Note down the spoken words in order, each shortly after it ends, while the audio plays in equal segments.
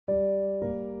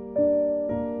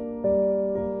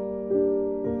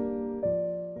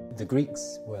The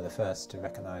Greeks were the first to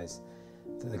recognise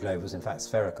that the globe was in fact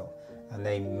spherical, and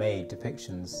they made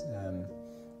depictions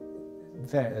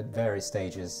at various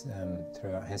stages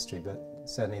throughout history, but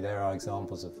certainly there are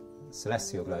examples of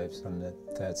celestial globes from the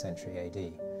 3rd century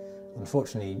AD.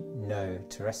 Unfortunately, no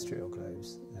terrestrial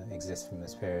globes exist from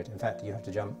this period. In fact, you have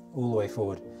to jump all the way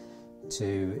forward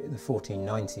to the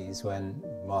 1490s when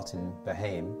Martin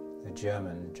Behaim, a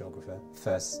German geographer,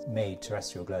 first made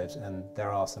terrestrial globes, and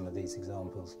there are some of these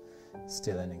examples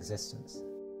still in existence.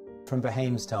 From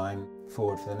Behaim's time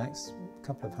forward for the next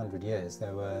couple of hundred years,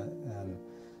 there were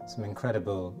some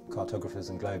incredible cartographers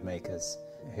and globe makers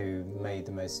who made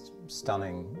the most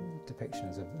stunning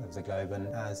depictions of the globe, and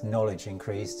as knowledge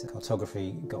increased,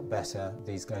 cartography got better,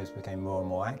 these globes became more and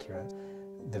more accurate.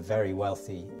 The very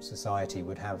wealthy society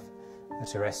would have a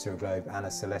terrestrial globe and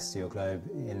a celestial globe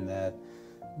in their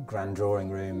grand drawing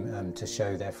room to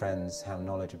show their friends how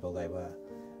knowledgeable they were.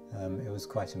 It was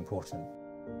quite important.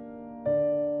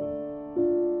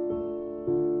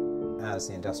 As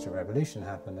the Industrial Revolution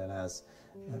happened and as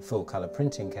full colour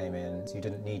printing came in, you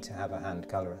didn't need to have a hand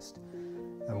colourist.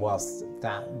 And whilst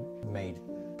that made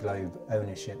globe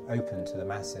ownership open to the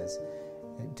masses,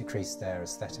 it decreased their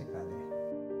aesthetic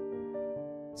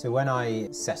value. So when I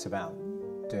set about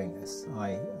doing this,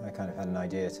 I kind of had an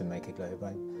idea to make a globe.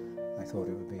 I thought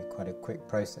it would be quite a quick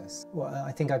process. Well,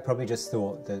 I think I probably just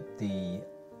thought that the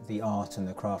art and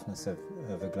the craftness of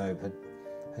a globe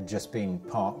had just been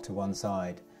parked to one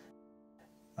side.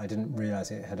 I didn't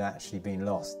realise it had actually been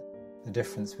lost. The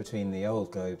difference between the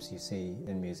old globes you see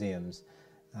in museums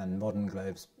and modern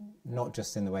globes, not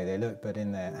just in the way they look, but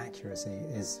in their accuracy,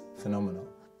 is phenomenal.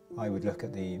 I would look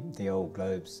at the old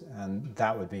globes, and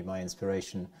that would be my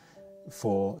inspiration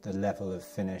for the level of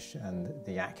finish and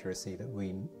the accuracy that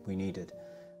we needed.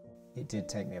 It did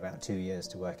take me about 2 years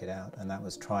to work it out, and that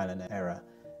was trial and error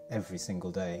every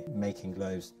single day, making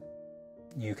globes.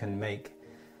 You can make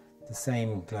the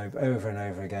same globe over and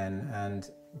over again, and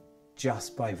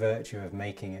just by virtue of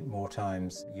making it more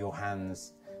times, your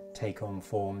hands take on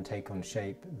form, take on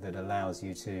shape that allows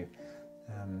you to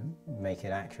make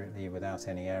it accurately without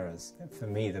any errors. For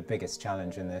me, the biggest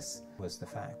challenge in this was the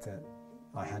fact that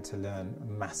I had to learn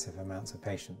massive amounts of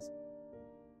patience.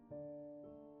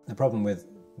 The problem with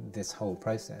this whole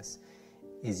process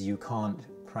is you can't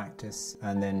practice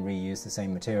and then reuse the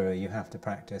same material. You have to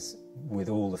practice with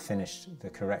all the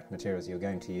correct materials you're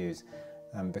going to use.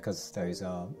 Because those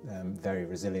are very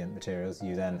resilient materials,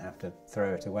 you then have to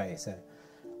throw it away. So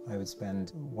I would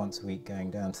spend once a week going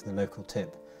down to the local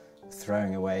tip,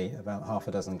 throwing away about half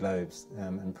a dozen globes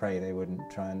and pray they wouldn't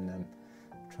try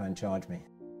and charge me.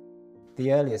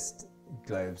 The earliest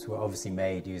globes were obviously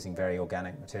made using very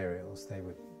organic materials. They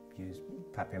would use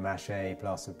papier-mâché,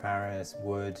 plaster of Paris,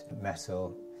 wood,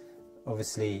 metal.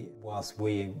 Obviously, whilst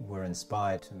we were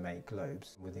inspired to make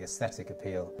globes with the aesthetic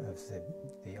appeal of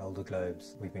the older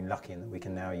globes, we've been lucky in that we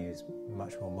can now use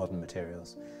much more modern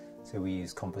materials. So we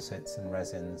use composites and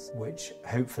resins, which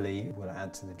hopefully will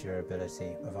add to the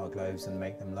durability of our globes and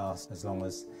make them last as long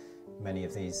as many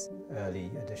of these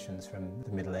early editions from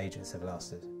the Middle Ages have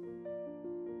lasted.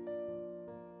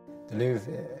 The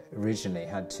Louvre originally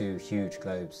had 2 huge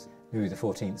globes. Louis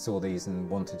XIV saw these and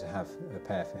wanted to have a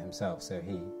pair for himself, so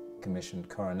he commissioned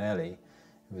Coronelli,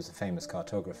 who was a famous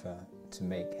cartographer, to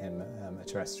make him a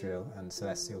terrestrial and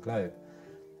celestial globe.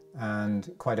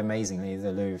 And quite amazingly,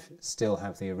 the Louvre still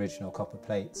have the original copper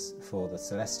plates for the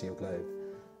celestial globe,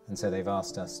 and so they've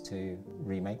asked us to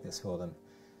remake this for them.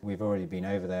 We've already been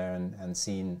over there and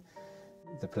seen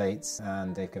the plates,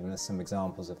 and they've given us some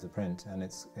examples of the print, and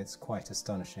it's quite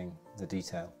astonishing, the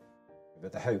detail.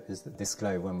 But the hope is that this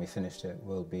globe, when we finished it,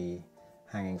 will be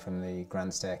hanging from the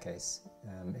grand staircase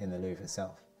in the Louvre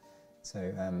itself.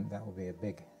 So that will be a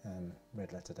big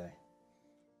red letter day.